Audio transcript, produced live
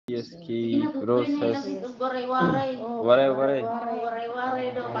Yes, cake, rosas. Waray-waray. Waray-waray. Waray-waray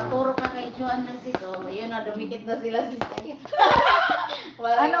do. Paturo ka kay Juan na sis. Oh, yun na, dumikit na sila sis.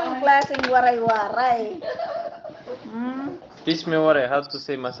 Anong klaseng waray-waray? Teach me waray. How to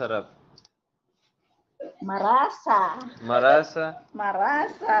say masarap? Marasa. Marasa.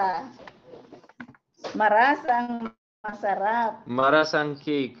 Marasa. Marasang masarap. Marasang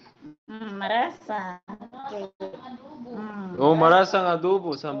cake. Marasa. Okay. Oh, marasang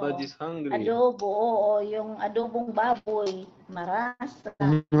adobo. Somebody's hungry. Adobo, oo, yung adobong baboy. Marasa.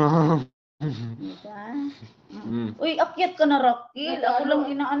 Diba? Uy, akyat ka na, Rakil. Ako lang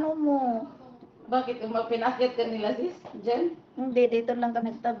inaano mo. Bakit? Pinakit ka nila sis? Diyan? Hindi, dito lang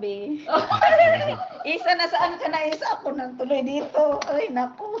kami nagtabi. Isa na saan ka na, isa ako nang tuloy dito. Ay,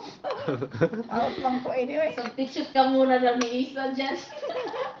 naku. Out lang ko anyway. Substitute ka muna lang ni Isa dyan.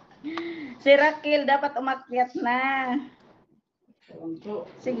 Si Rakil dapat umakyat na.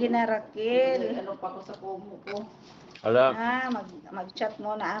 Sige na, Rakil. Ano pa ko sa kumo ko? Hala. Mag-chat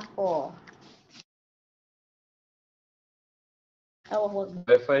muna ako. Wag.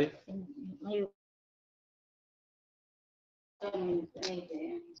 Wi-Fi?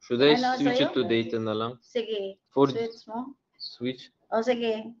 Should I switch it to data na lang? Sige. For Switch mo? switch? O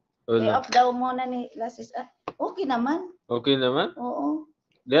sige. Wala. I-off daw muna ni Laziz. Okay naman. Okay naman? Oo.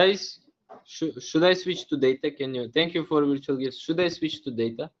 Guys, should I switch to data? Can you? Thank you for virtual gifts. Should I switch to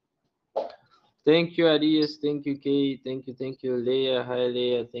data? Thank you, Arias. Thank you, Kay. Thank you, Leah. Hi,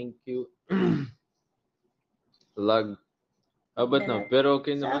 Leah. Thank you. Lag. But no. Pero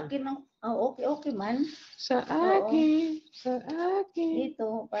okay Sa naman. akin, okay man. Sa akin. Sa akin.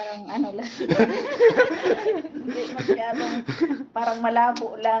 Dito, parang ano lang. Hindi masyadong, parang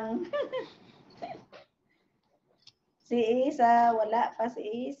malabo lang. Si Isa, wala pa si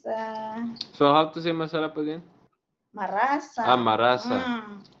Isa. So how to say masarap again? Marasa. Marasa.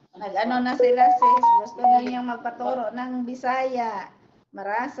 Nag-ano na sila sis. Gusto na niyang magpaturo ng Bisaya.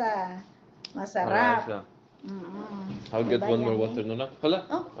 Marasa. Masarap. Marasa. I'll Diba get one more yan, water na lang. Hala.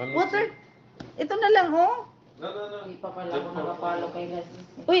 Oh, water. Ito na lang, oh. No. Hindi pa pala ako nakapalo kay Laziz.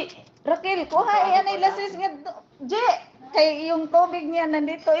 Uy, Raquel, kuha yan ay Laziz nga. Je, kay yung tubig niya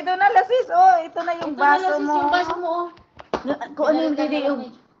nandito. Ito na, Laziz. Oh, ito na yung baso mo. Yung baso mo. Kung ano yung didi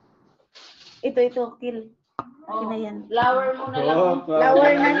yung... Ito, Kil. Akin na yan. Flower mo na lang.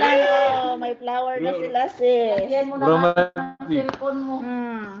 Flower na lang. Oh, may flower na si Laziz. Lagyan mo na ang cellphone mo.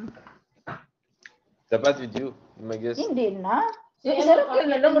 Dapat with you. I guess. Hindi na. Yung isa Raquel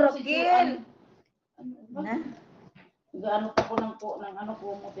na lang, Raquel. Na? Gaano pa ko ng ano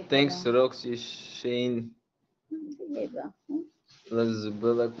ko mo. Thanks, Roxy, Shane, Hindi ba?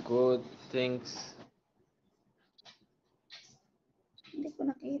 Lazabella Code. Thanks. Hindi ko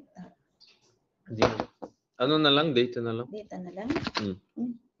nakita. Ano na lang? Data na lang? Data na lang?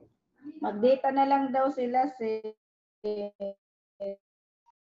 Mag-data na lang daw sila si...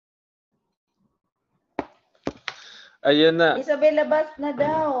 Ayan na. Isabel, labas na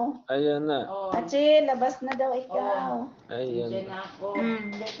daw. Ayan na. Achi, labas na daw ikaw. Ayan. Diyan ako.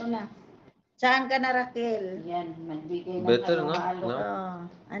 Dito na. Saan ka na, Raquel? Yan, nagbigay ng Better, no? halo-halo. No?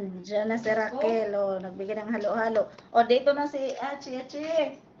 Andiyan na si Raquel. Nagbigay ng halo-halo. Dito na si Achi.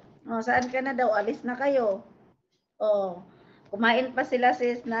 Saan ka na daw? Alis na kayo. Kumain pa sila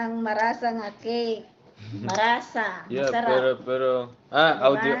sis ng marasa nga cake. Marasa. Yeah, Masarap. pero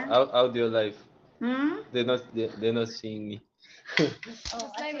Diba? audio live. They're not seeing me.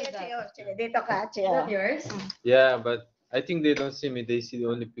 Achi. Dito ka, Achi. Is that yours? Yeah, but I think they don't see me. They see the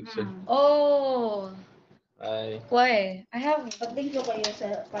only picture. Oh, why? I have. Pag-thank you kayo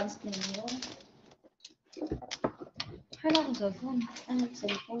sa fans ninyo. Wala akong cellphone. Ano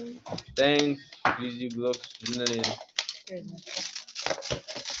cellphone? Thanks, Easy Blocks. Yun na rin.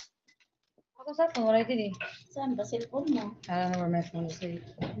 Ako cellphone, wala din eh. Saan ba cellphone mo? I don't know where my phone is.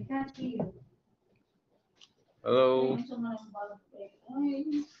 I can't see you. Hello.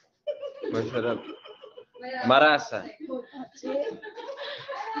 Masarap. Marasa.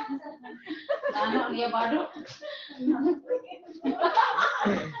 Ano, liyabado?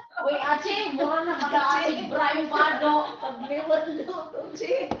 Uy, Achi, mura na mag-Achi. Brian Bado. Pagliwat do,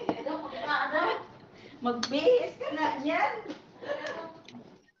 Achi. Magbihis ka na yan.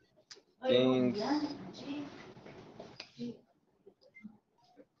 Thanks.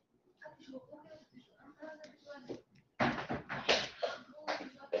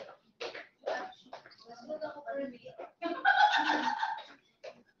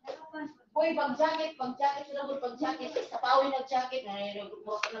 Uy, pag-jacket, sila mo pag-jacket. Sa pawin nag-jacket,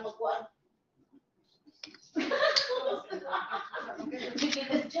 nagbubuha ka na magkuhan.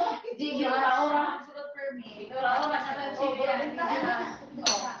 Sige, ora-ora. Ora-ora,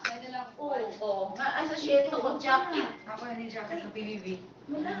 siya ito kung jacket. Ako na yung jacket ng PBB.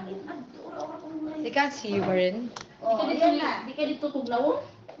 Malangit na. They can't see you, Marin. Oh, ayan na. Di ka dito tuglawon?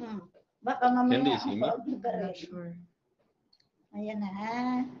 Baka mamaya Can they see me? ako I'm not sure. Ayan na.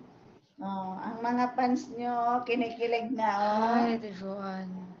 Oh, ang mga fans nyo, kinikilig na. Oh. Hi, Ate Joan.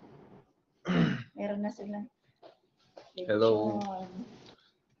 Meron na sila. Hello. Lechon.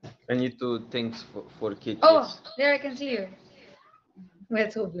 I need to thanks for Kate. Oh, there I can see you.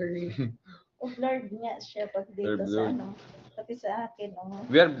 It's so blurry. Blurred nga siya pag dito They're sa blurred. ano. Pati sa akin. Oh.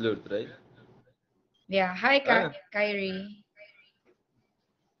 We are blurred, right? Yeah. Hi, Ah. Kyrie.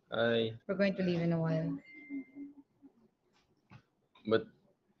 I. We're going to leave in a while. But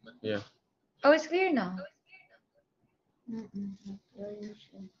yeah. Oh, it's clear now. Blurred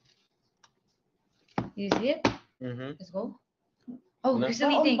siya. You see it? Mm-hmm. Let's go. Oh, No. we're still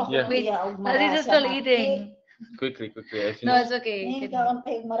eating. Yeah. Wait, Yaog Laziz is marasa still na. eating. Quickly. I No, finished. it's okay. Ngayon ka ang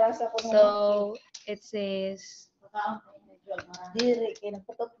pahig marasa ko na. So, it says, Diri,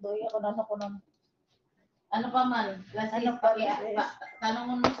 kinaputot doy. Ako na ko ng Ano pa man? Lasis, Ano pa, Lasis?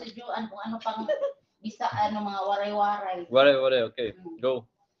 tanong mo si Joan kung ano pang isa, mga waray-waray. Whatever. Okay, go.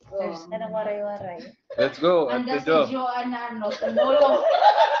 There's- anong waray-waray. Let's go. Anda Ate si Jo. Joan na tumulong.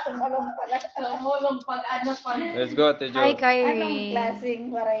 Tumulong pala. Tumulong pag ano pa. Let's go, Ate Jo. Hi, Anong Kyrie. klaseng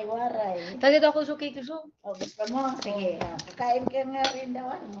waray-waray? Tagit ako sa cake so. O, gusto mo? Sige. Kain ka nga rin daw.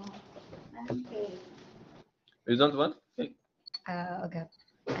 Ano? Okay. You don't want? Okay.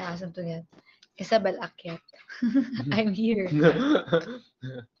 I asked him to get. Isabel Akyat. I'm here.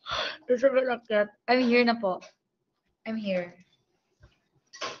 Isabel Akyat. I'm here na po. I'm here.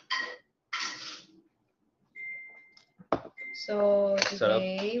 So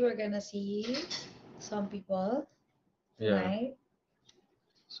today we're gonna see some people Yeah. tonight.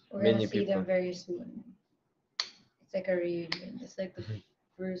 We're Many gonna see them people. very soon. It's like a reunion. It's like the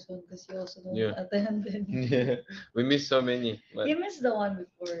first one because you also don't Yeah. attend. Yeah. We missed so many. But You missed the one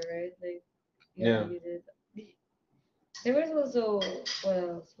before, right? Like Yeah. you did. There was also what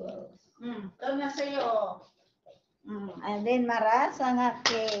else? Ito na sa'yo. And then, marasa nga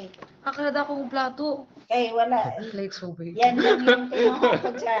cake. Akala ko kung plato. Kay wala. Plate so big. Yan lang yung kinuha ko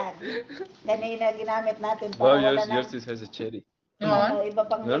dyan. Kanina ginamit natin wow, para wala yours na has a cherry. ano, iba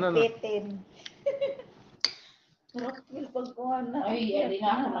pang No. nagpitin. Rockville pagkuhan na. Ay, hindi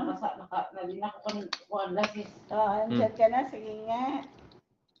na ako hindi na ako kuhan Lasis. Andyan ka na, sige nga.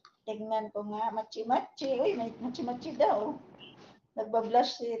 Tingnan ko nga, machi-machi. Uy, may machi-machi daw.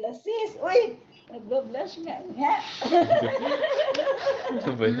 Nagbablush si Laziz. Uy, nagbablush nga.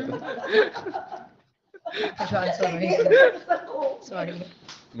 Ano ba yan? Joan, sorry. Ako. Sorry.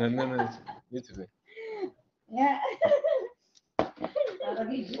 No. It's okay. Nga.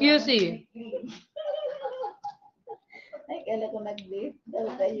 You see. Ay, kala ko nag-date daw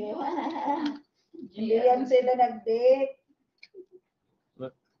kayo. Hindi yan sila nag-date.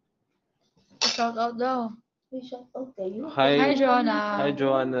 Shout out daw. Uy, shout out kayo. Hi, Joanna. Hi,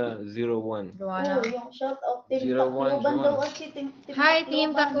 Joanna 01. Joanna. Oh, yung shout out team 01, Tacloban daw Joan. kasi team Hi, Team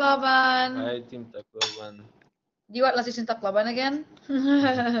Tacloban. Hi, Team Tacloban. Do you want Laziz in Tacloban again?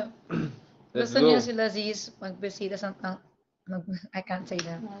 Let's Gusto go. niyo si Laziz magbisita sa I can't say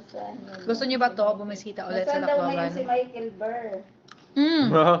that. Nasaan yun? Gusto niyo ba to bumisita ulit sa Nasaan daw ngayon si Tacloban? Michael Burr?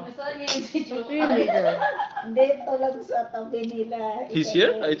 Saan niya si Joan? Really good. Hindi, ito lang sa tabi nila. He's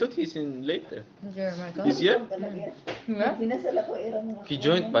here? I thought he's in later. Here, Michael. He's here? Talaga. Yeah. Dinasala ko irang mga He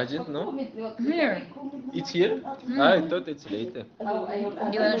joined pageant, no? Here. It's here? I thought it's later. Oh, ayun. Do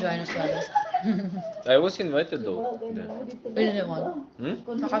you wanna join us, guys? I was invited though. Yeah. We didn't want.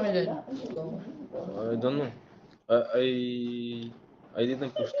 Kami din. I don't know. I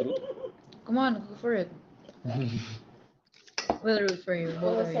didn't push through. Come on, go for it. We'll root for you,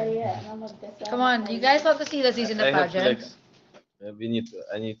 both of you. Come on, you guys want to see Laziz in the I have pageant? flex.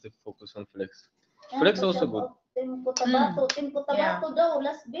 I need to focus on flex. Flex also good. Team Cotabato daw,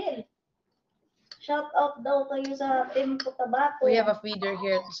 last bill. Shout out daw kayo sa Team Cotabato. We have a feeder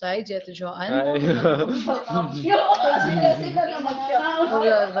here at the side, Ate Joan. Hi. Sila na mag-shout. Hold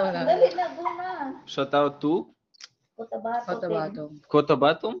on. Dali na, go na. Shout out to Cotabato. Cotabato.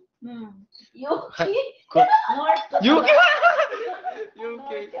 Cotabato. Yuki. Co- North Cotabato. Yuki.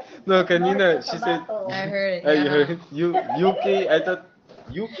 UK. No, kanina she said. I heard it. I Yeah. heard UK. I thought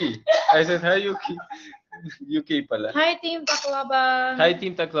Yuki. I said hi Yuki. UK pala. Hi, Team Tacloban. Hi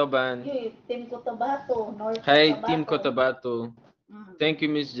Team Tacloban. Team Cotabato. North Hi Cotabato. Team Cotabato. Thank you,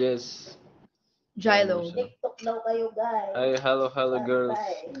 Miss Jess. Jilo. TikTok daw kayo, guys. Hi, hello girls.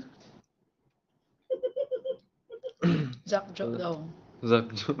 Bye. Jack joke daw.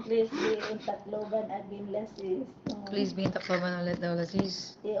 Zakjo. Please be in Tacloban again, Laziz. Please be in Tacloban ulit daw,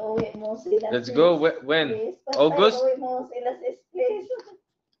 Laziz. Iuwi mo sila. Let's sis, go. When? please. August? Iuwi mo sila sis, please.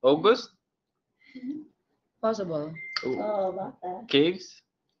 August? Possible. Oh, baka. Caves?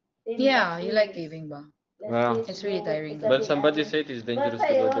 Yeah, you like caving ba? Wow. It's really tiring. But somebody said it's dangerous to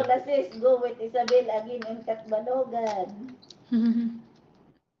go there. Lasis, go with Isabel again in Katbalogan.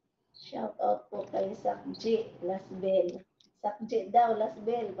 Shout out po kay Sakji Lasbel. Sakji daw,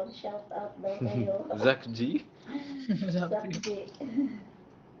 Lasbel. Pag shout out daw kayo. Zach G? Sakji.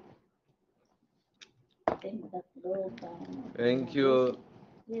 Thank you.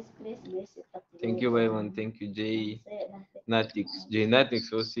 Yes, please visit Tacloban. Thank you, Wayman. Thank you, Jay Natix. Jay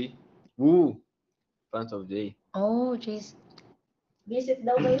Natix, OC. Woo! Fans of Jay. Oh, jeez. Visit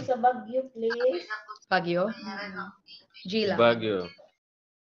daw kayo sa Baguio, please. Baguio? G lang. Baguio.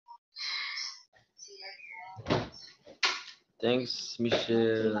 Thanks,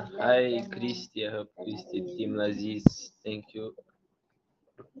 Michelle. Hi, Christy. I hope Christy, Team Laziz. Thank you.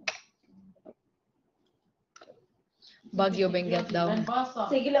 Baguio Benguet daw.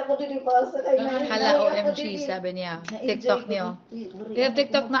 Sige lang ko din ipasa kay Hala, OMG, sabi niya. TikTok niyo. You have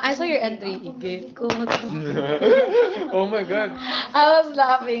TikTok na? I saw your entry. Oh my god. I was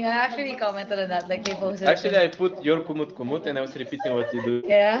laughing. I actually commented on that. Like, they posted. Actually, I put your kumut kumut and I was repeating what you do.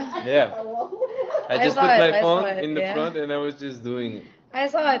 Yeah? Yeah. I I just saw put it, my I phone saw it, in the yeah. front and I was just doing it.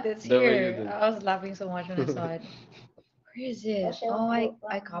 I saw it. It's The way you here. did. I was laughing so much when I saw it. Where is it? Oh, I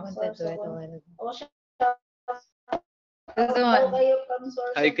commented to it a while ago. This is the one.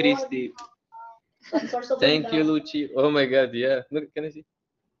 Hi, Christy. Thank you, Luchi. Oh my god, yeah. Look, can I see?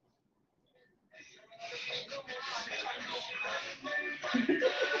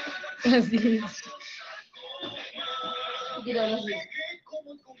 Laziz. Hindi daw Laziz.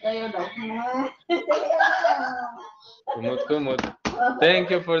 Tayo daw. Kumut kumut. Thank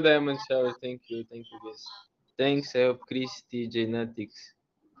you for Diamond Shower. Thank you, guys. Thanks, I hope Christy Genetics.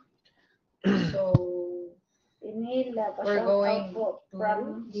 So, we're going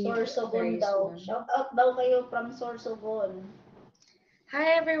from to leave Sorsogon very daw. soon. Shout out daw kayo from Sorsogon.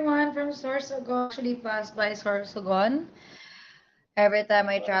 Hi everyone from Sorsogon. Actually passed by Sorsogon every time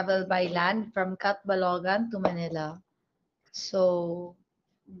I travel by land from Catbalogan to Manila. So,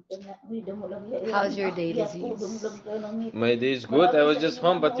 how's your day, Laziz? My day is good. I was just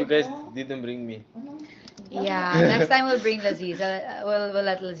home, but you guys didn't bring me. Yeah, next time we'll bring Laziz. We'll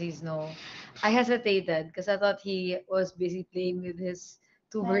let Laziz know. I hesitated because I thought he was busy playing with his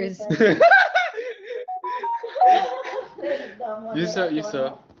tubers. You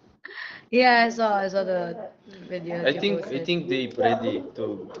saw. Yeah, I saw the video. I think they ready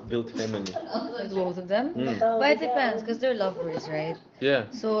to build family. Like both of them. Mm. But it depends because they're lovers, right? Yeah.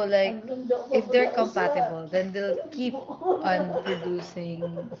 So like if they're compatible, then they'll keep on producing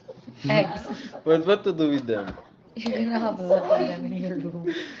eggs. But what to do with them? You're gonna have a lot of them in your room.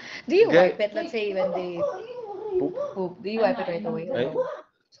 Do you wipe it? Let's say when they poop, do you wipe it right away? Or Right? no?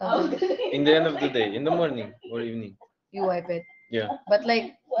 Sometimes In the end of the day, in the morning or evening. you wipe it. Yeah. But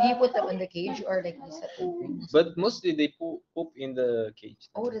like, do you put them in the cage or like you set them free? But mostly they poop in the cage.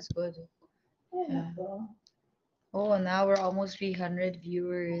 Oh, that's good. Yeah. Oh, now we're almost 300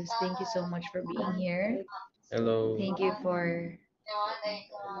 viewers. Thank you so much for being here. Hello. Thank you for Hi,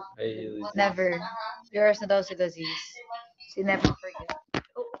 Laziz. never. Yours na daw si Laziz. Si never forget.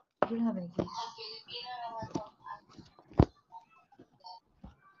 Oh, you don't have any keys.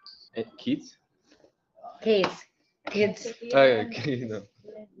 Kids? Kids. Kids. Ay, okay, no.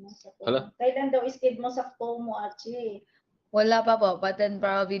 Hala? Kailan daw iskid mo sa mo, Achi? Wala pa po, but then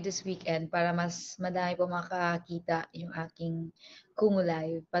probably this weekend para mas madami po makakita yung aking Kumu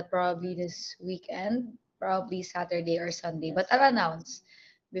Live. But probably this weekend, probably Saturday or Sunday. But I'll announce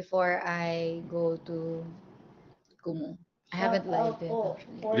before I go to Kumu. I haven't live yet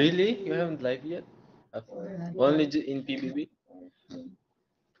actually. Really? You haven't live yet? Only in PBB?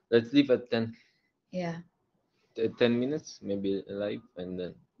 Let's leave at 10. Yeah, 10 minutes, maybe live, and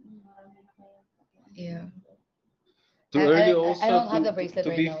then. yeah. Too I- early I- also I don't have to, the bracelet to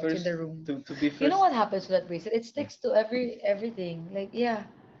right be now. It's first. in the room. To be first. You know what happens to that bracelet? It sticks to everything. Like, yeah,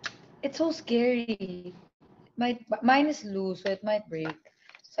 it's so scary. Mine is loose, so it might break.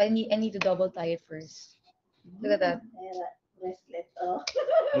 So I need to double tie it first. Look at that. Bracelet, oh.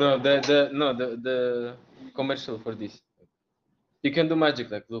 No, the commercial for this. You can do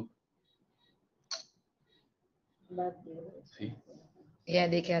magic, like look. See? Yeah,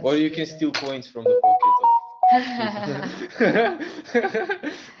 they can't. Or you see can it. steal coins from the pocket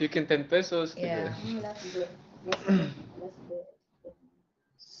of. You can 10 pesos. Yeah. Last bit. Last bit.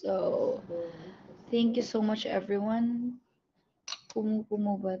 So, thank you so much, everyone. Kumu,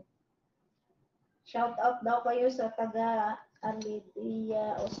 but Shout out daw kayo sa taga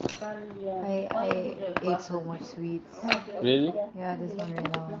Alidia, Australia. I ate so much sweets. Really? Yeah, this one right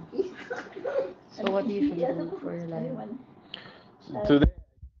now. So what do you usually do for your life? Today.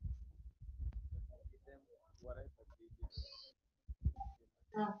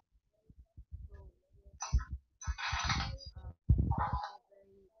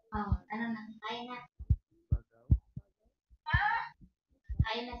 Ano na,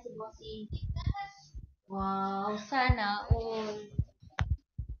 ayun na si Bossing. Wow, sana all.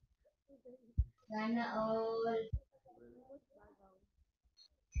 Sana all.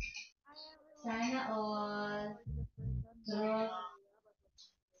 Sana all. Sarap.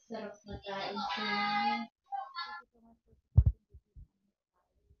 Sarap na kain siya.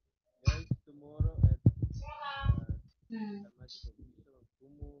 Guys, tomorrow at Hmm. Mathematical official of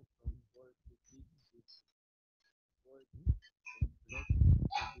Kumu from 4 to 6 with 40 and Flex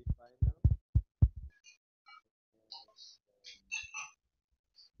will be final.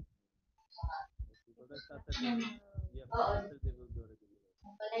 Because that's Saturday. Yeah, Oo. Saturday will go already.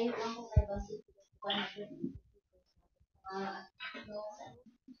 Palayo lang ko kay Bossing.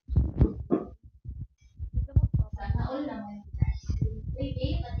 Sana all naman. Uy,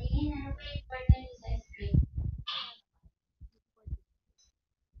 babe, patingin. Ano ba yung partner niyo sa ice cream?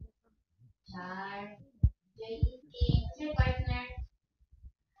 Char. Joy eating. Who's your partner?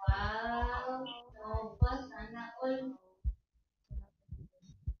 Wow. Nova, sana all.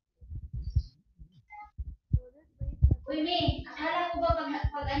 Uy, May, akala ko ba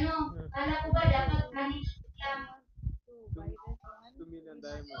pag ano, akala ko ba dapat kanin lang. 2 million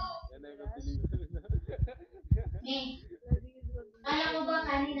diamonds. And I will believe May, akala ko ba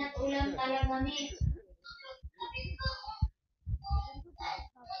kanin at ulam talaga, May.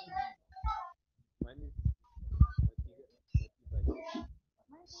 Mine is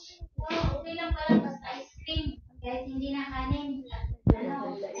Okay lang pala basta ice cream. Kahit hindi na kanin.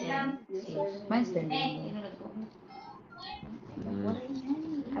 Ano, ulam. Mine's there. May,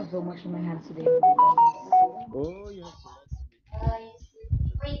 I have so much in my hands today. Oh, you have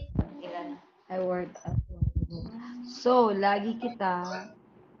wait. I wore it a while ago. So, lagi kita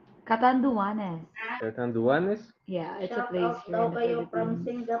Catanduanes. Catanduanes. Yeah, it's a Shout place out here daw in the kayo from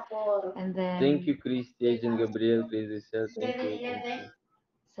Philippines. Singapore. And then, Thank you, Christy, Agent Gabriel, Crazy Cell. Thank you. Thank you.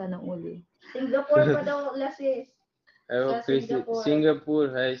 sana uli. Singapore pa daw, Lasis. I hope Christy. Singapore. Singapore.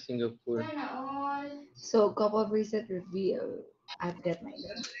 Hi, Singapore. Sana all. So, cup of reset reveal. I have to get mine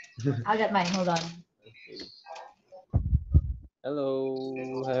then. I'll get mine. Hold on. Hello,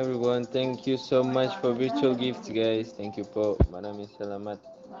 hi everyone. Thank you so much for virtual gifts, guys. Thank you po. Maraming salamat.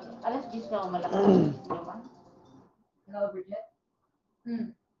 Alas 10 na malakas. Hello, Bridget.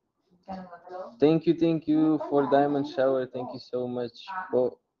 Hello. Thank you for diamond shower. Thank you so much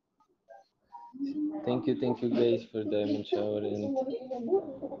po. Thank you guys for diamond shower and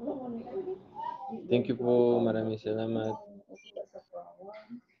thank you po. Maraming salamat.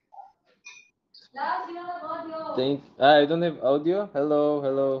 I don't have audio.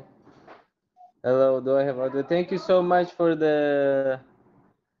 Hello. Do I have audio? Thank you so much for the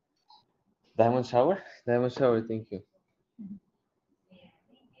diamond shower. Diamond shower. Thank you.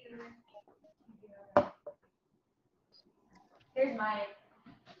 Here's mine.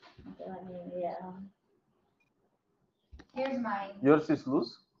 Here's mine. Yours is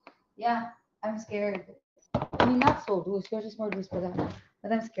loose. Yeah, I'm scared. I mean, not so loose. Yours is more loose, but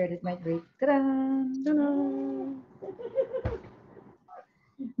I'm scared it might break. Ta-da!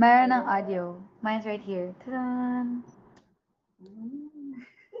 Mayroon ng audio. Mine's right here. Ta-da!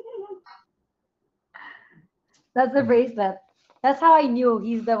 That's the bracelet. That's how I knew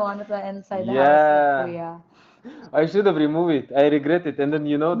he's the one with the inside the house of Kuya. I should have removed it. I regret it. And then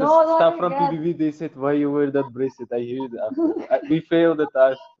the No, don't staff from regret. PBB they said, "Why you wear that bracelet?" I hear it after. We failed the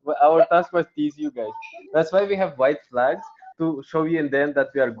task. Our task was tease you guys. That's why we have white flags to show you and them that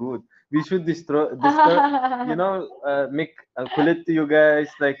we are good. We should destroy, make kulit to you guys,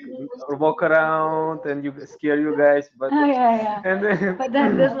 like walk around and you scare you guys. But Yeah. and then But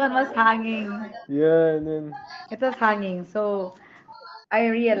then this one was hanging. yeah, and then It was hanging. So I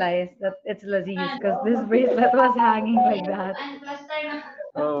realized that it's Laziz because this bracelet was hanging like that. And plaster na.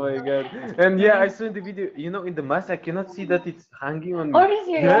 oh my god. And yeah, I saw in the video, in the mask, I cannot see that it's hanging on. Oh, are you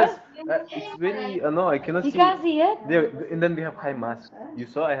serious? Yes, it's very, no, I cannot You see. can't see it? There, and then we have high mask. You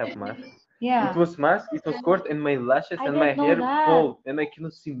saw I have mask. Yeah. It was mask, it was short, and my lashes I and my didn't know hair that. fall, and I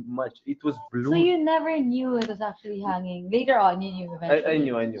cannot see much. It was blue. So you never knew it was actually hanging. Later on, you knew eventually. I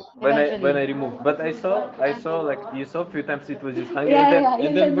knew. When Eventually. I removed, but I saw like you saw a few times it was just hanging, Yeah, and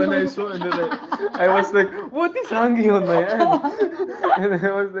you then when didn't I know. saw, and then I was like, what is hanging on my hand? And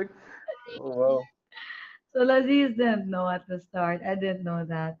I was like, oh wow. So Laziz didn't know at the start. I didn't know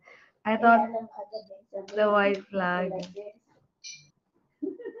that. I Ay, thought alam agad eh, Isabel. the white Ito flag. like this.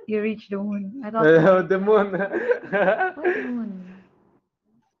 You reached the moon. I thought white. The moon. What moon?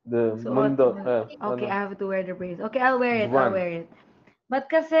 The So what mundo. moon? Okay, I Ano? have to wear the brace. Okay, I'll wear it. I'll Buwan. wear it. But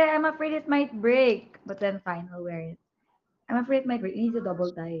kasi I'm afraid it might break. But then fine, I'll wear it. I'm afraid it might break. It needs a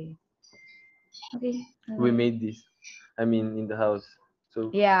double tie. Okay, I'll We wear it. made this. I mean, in the house. So,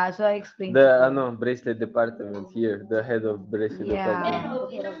 Yeah, so I explained to the Kuya. bracelet department here, the head of bracelet Yeah. department.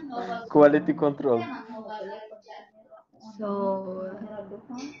 Pagkirap pa. Quality control. Telepon sa inyo ako. So Mirado,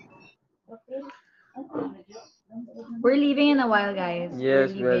 ha? Okay. Ano? we're leaving in a while, guys. We're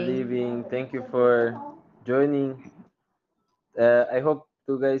Yes, we are leaving. leaving. Thank you for joining. I hope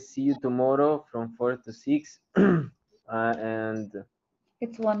to guys see you tomorrow from 4 to 6. And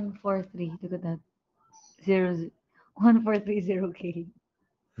It's 143. Look at that. 1430K.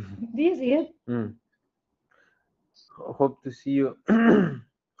 Do you see it? mm, hope to see you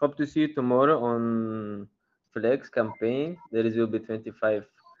hope to see you tomorrow on Flex campaign. There is will be 25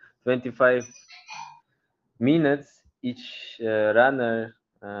 minutes each runner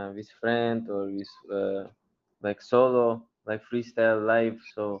with friend or with like solo, like freestyle live.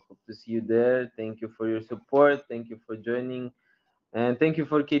 So hope to see you there. Thank you for your support. Thank you for joining. And thank you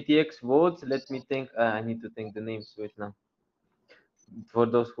for KTX votes. Let me thank, I need to thank the names. Wait now. For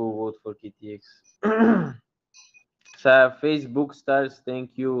those who vote for KTX. Sa Facebook stars,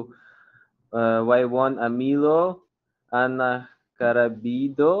 thank you. Y1 Amilo, Ana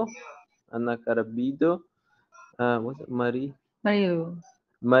Carabido, what's it? Marilu.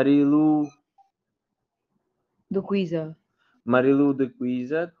 Marilu, Duquiza. Marilu de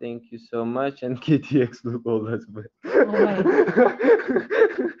Quiza, thank you so much. And KTX look old as well. Oh my.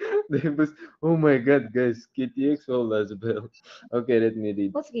 They was, oh my god, guys, KTX old as well. Okay, let me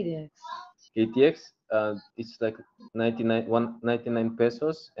read. What's KDX? KTX, it's like 99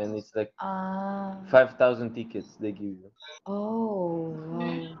 pesos, and it's like Ah. 5,000 tickets they give you. Oh,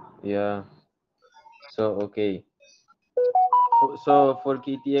 wow. Yeah. So okay. So for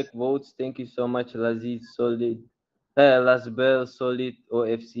KTX votes, thank you so much, Laziz Solid, Lasbel Solid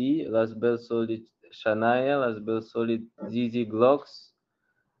OFC, Lasbel Solid Shania, Lasbel Solid ZZ Glocks,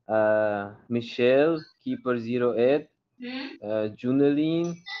 Michelle Keeper 08,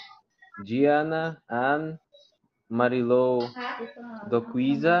 Juneline, Gianna, Anne, Marilo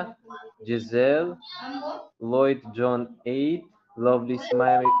Doquiza, Giselle, Lloyd John 8, Lovely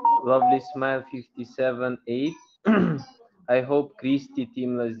Smile 57 8. I hope Christy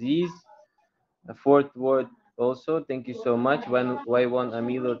Team Laziz. Fourth word also, thank you so much. Y1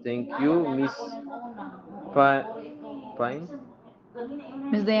 Amilo, thank you. Miss Pine?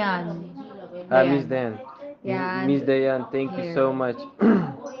 Miss Dayan. Miss Dayan. Dan. Yeah. Miss Dayan, thank you Here. so much.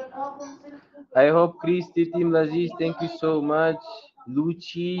 I hope Christy Team Laziz, thank you so much.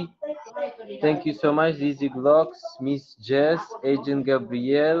 Lucci, thank you so much. Zizi Glocks, Miss Jess, Agent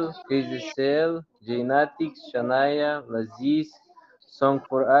Gabriel, Crazy Cell, Jainatix, Shania, Laziz, Song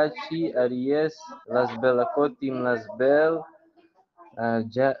for Achi, Aries, Las Belaco, Team Las Bell,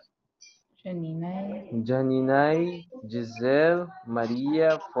 Janinay. Janinay, Giselle,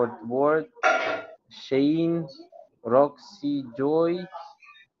 Maria, Fort Worth, Shane, Roxy, Joy,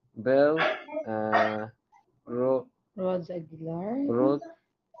 Bell, Ro, Rods Aguilar. Rod,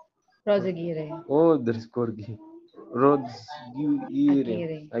 Rods Aguirre. oh, there's Corgi. Rods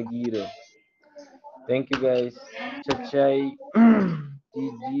Aguirre. Aguirre. Thank you guys. Chachay,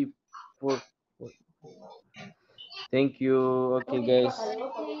 GG for. Thank you. Okay, guys.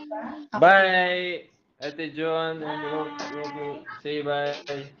 Bye. Ate John and Roku, say bye.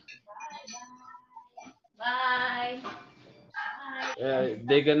 Bye.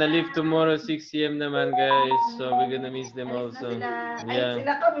 They're gonna leave tomorrow 6 a.m. naman, guys. So we're gonna miss them Alis na also. sila. Ay, Yeah.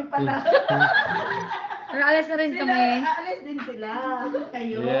 sila kami pala. Pero alis na rin kami. Aalis din sila.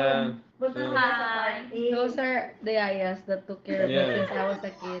 Ayun. Yeah. Punta So, sila sa party. Those are the ayas that took care of me Yeah. since I was a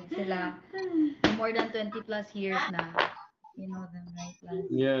kid. Sila, more than 20 plus years na. You know them, right, lads?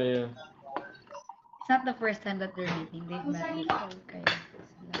 yeah. It's not the first time that they're meeting. They've met before. Kaya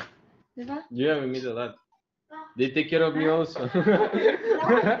sila. Diba? Yeah, we meet a lot. They take care of me also. Kaya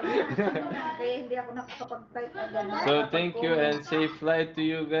hindi ako nakakapag-type agad. So thank you and safe flight to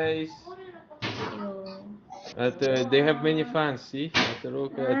you guys. Yo. They have many fans, see? Ate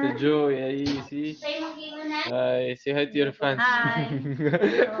Roka, Ate Joy, see? Say hi to your fans. Hi.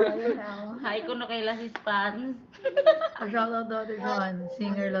 Oh, yun na. Hi ko na kay Laziz fans. A shout out to Ate Joan,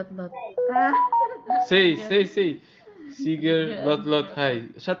 singer lot lot. say. Siger, lot,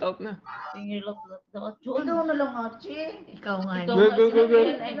 hi. Shout out na. Sige, lot daw. Jun. Ikaw na lang, Achi. Ikaw nga. Ikaw Go, nga, go, go, go.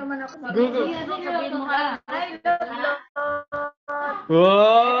 sige, Hindi naman ako Go, go. Sige, sabihin mo ha. I love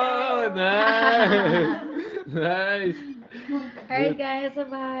Wow, nice. Nice. Alright guys,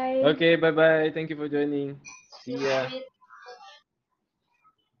 bye-bye. Okay, bye-bye. Thank you for joining. See ya.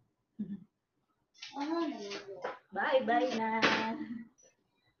 Bye-bye na.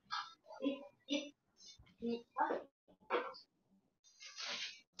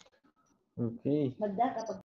 Okay. Magda kapag